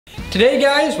Today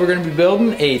guys, we're going to be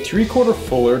building a 3/4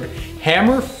 fullered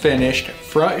hammer finished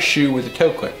front shoe with a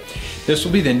toe clip. This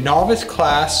will be the novice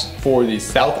class for the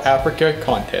South Africa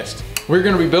contest. We're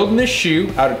going to be building this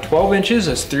shoe out of 12 inches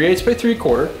as 3/8 by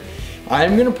 3/4. I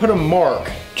am going to put a mark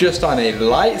just on a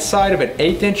light side of an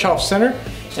 1/8 inch off center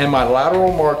and my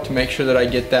lateral mark to make sure that I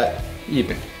get that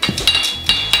even.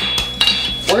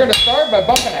 We're going to start by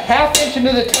bumping a 1/2 inch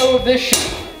into the toe of this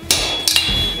shoe.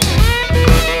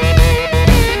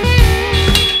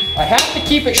 I have to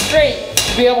keep it straight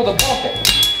to be able to bump it.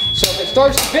 So if it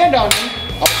starts to bend on me,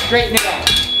 I'll straighten it out.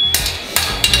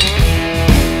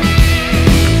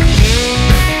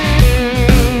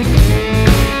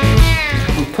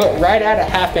 We put right at a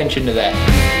 1/2 inch into that.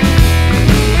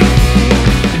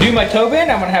 To do my toe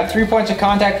bend, I'm going to have 3 points of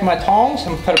contact with my tongs. I'm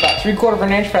going to put about 3/4 of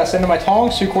an inch past the end of my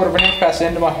tongs, 3/4 of an inch past the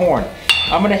end of my horn.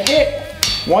 I'm going to hit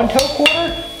one toe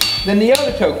quarter, then the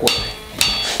other toe quarter.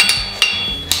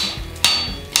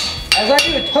 As I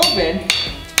do a toe bend,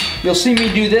 you'll see me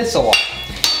do this a lot.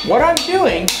 What I'm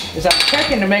doing is I'm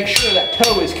checking to make sure that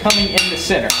toe is coming in the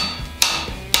center.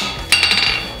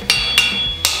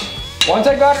 Once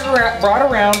I've got it brought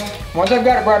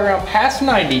around past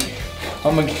 90,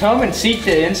 I'm going to come and seat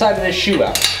the inside of this shoe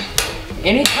out.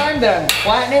 Anytime that I'm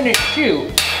flattening a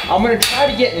shoe, I'm going to try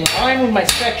to get in line with my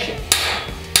section.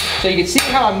 So you can see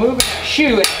how I'm moving the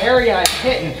shoe and the area I'm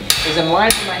hitting is in line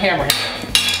with my hammer handle.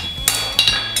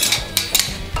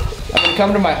 I'm going to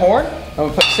come to my horn. I'm going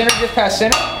to put center just past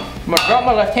center. I'm going to drop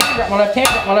my left hand, drop my left hand,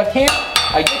 drop my left hand.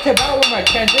 I get to about where my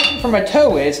transition for my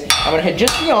toe is. I'm going to hit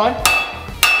just beyond.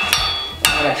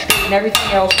 I'm going to straighten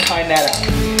everything else behind that out.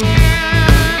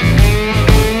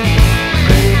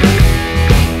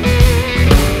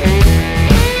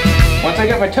 Once I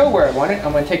got my toe where I want it,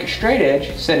 I'm going to take a straight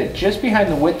edge, set it just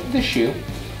behind the width of the shoe.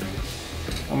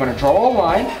 I'm going to draw a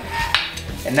line,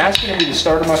 and that's going to be the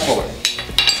start of my fuller.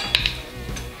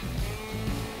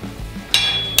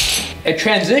 A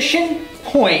transition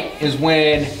point is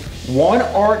when one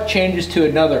arc changes to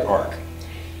another arc.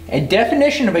 A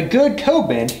definition of a good toe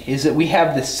bend is that we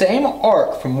have the same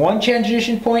arc from one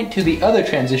transition point to the other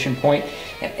transition point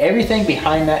and everything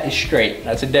behind that is straight.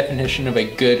 That's a definition of a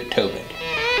good toe bend.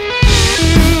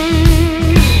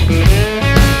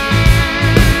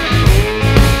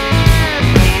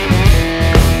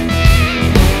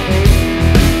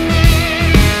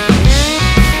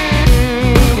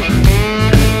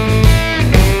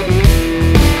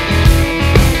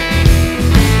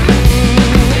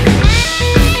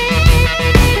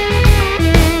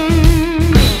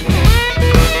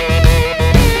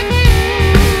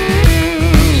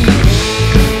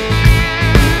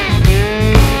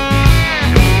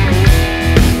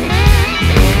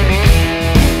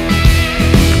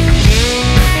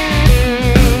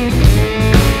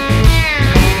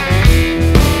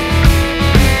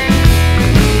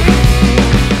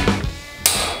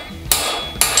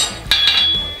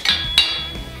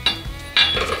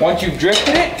 Once you've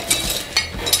drifted it,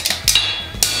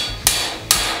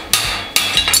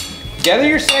 gather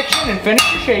your section and finish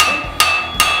your shaping.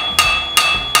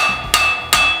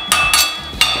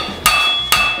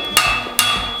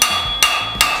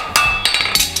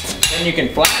 Then you can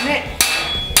flatten it,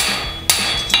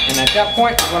 and at that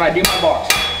point is when I do my box.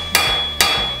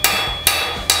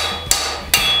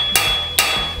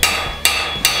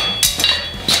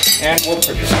 And we'll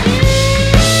produce.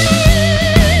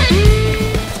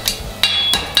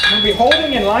 I'm going to be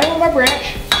holding in line with my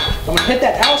branch. I'm going to hit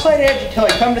that outside edge until I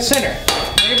come to center.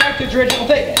 Bring it back to its original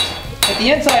thickness. Hit the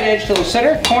inside edge till the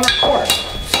center, corner, corner.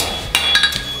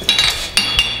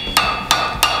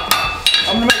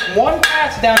 I'm going to make one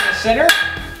pass down the center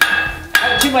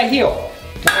out to my heel.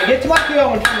 When I get to my heel, I'm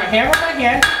going to turn my hammer in my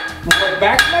hand. I'm going to work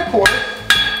back to my quarter.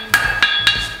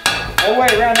 All the way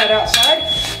around that outside. I'm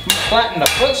going to flatten the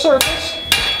foot surface.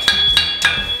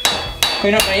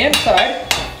 Clean up my inside.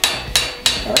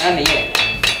 Around the end.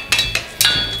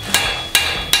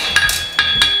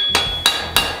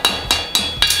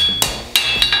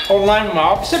 Hold line with my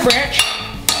opposite branch.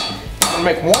 I'm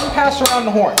going to make one pass around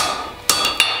the horn.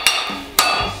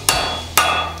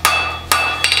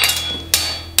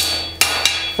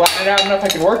 Flatten it out enough I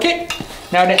can work it.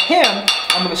 Now to him,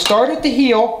 I'm going to start at the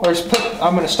heel,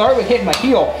 I'm going to start with hitting my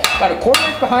heel about a 1/4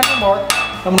 inch behind my mark.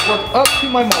 I'm going to work up to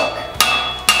my mark.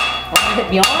 I'm going to hit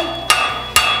beyond.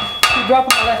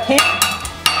 Dropping my left hand.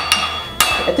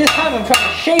 At this time I'm trying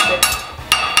to shape it.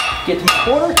 Get to my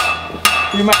quarter,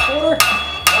 through my quarter,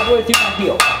 all the way through my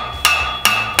heel.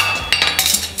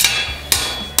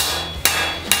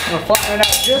 I'm going to flatten it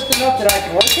out just enough that I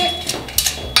can work it.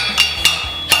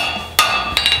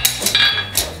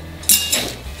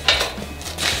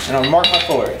 And I'll mark my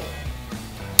fuller.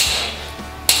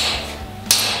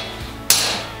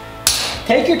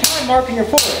 take your time marking your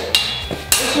fuller.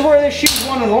 This is where this shoe's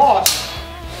won and lost,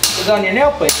 is on your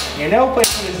nail placement. Your nail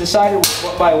placement is decided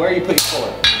by where you put your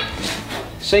fuller.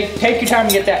 So you take your time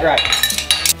to get that right.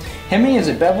 Hemming is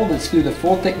a bevel that's through the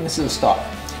full thickness of the stock.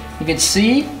 You can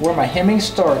see where my hemming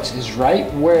starts is right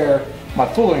where my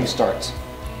fullering starts.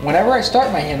 Whenever I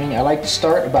start my hemming, I like to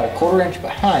start about a 1/4 inch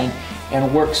behind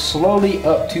and work slowly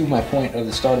up to my point of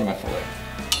the start of my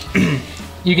fuller.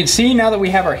 You can see now that we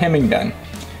have our hemming done,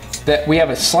 that we have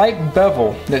a slight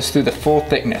bevel that's through the full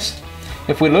thickness.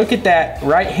 If we look at that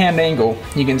right hand angle,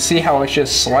 you can see how it's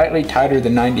just slightly tighter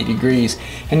than 90 degrees,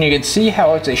 and you can see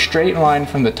how it's a straight line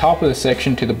from the top of the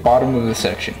section to the bottom of the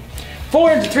section.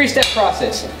 Fuller is a 3-step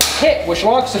process. Hit, which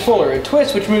locks the fuller, a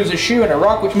twist, which moves the shoe, and a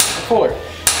rock, which moves the fuller.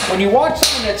 When you watch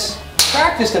someone that's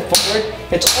practiced a fuller,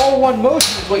 it's all one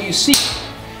motion is what you see.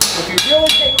 If you really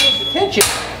pay close attention,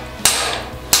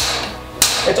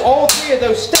 it's all 3 of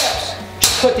those steps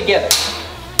put together.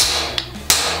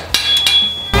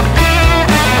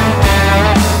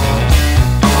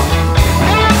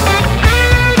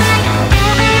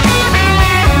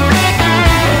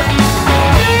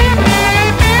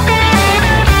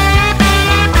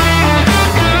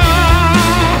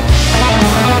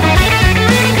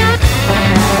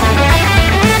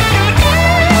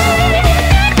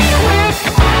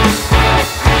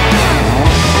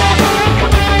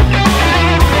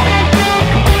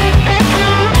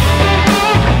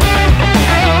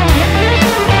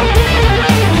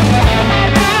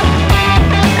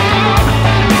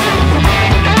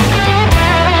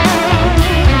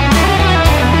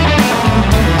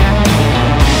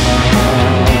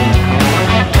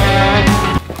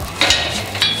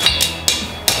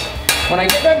 When I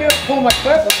get done doing pull my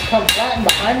clip, I'm going to come flatten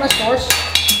behind my source.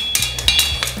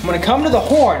 I'm going to come to the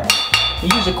horn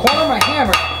and use the corner of my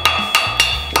hammer,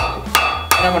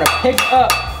 and I'm going to pick up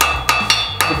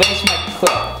the base of my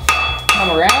clip.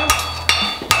 Come around,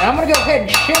 and I'm going to go ahead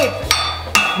and shape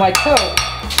my toe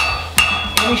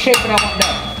any shape that I want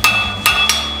done.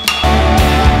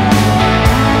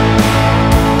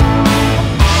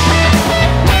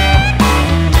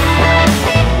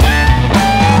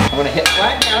 I'm going to hit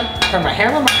flat down, turn my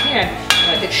hammer in my hand,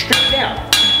 and I hit straight down.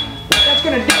 What that's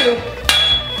going to do,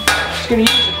 it's going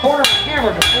to use the corner of my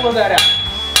hammer to pull that out.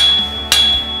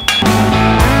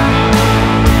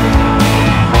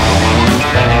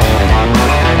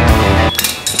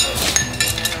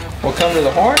 We'll come to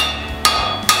the horn,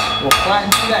 we'll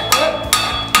flatten through that clip,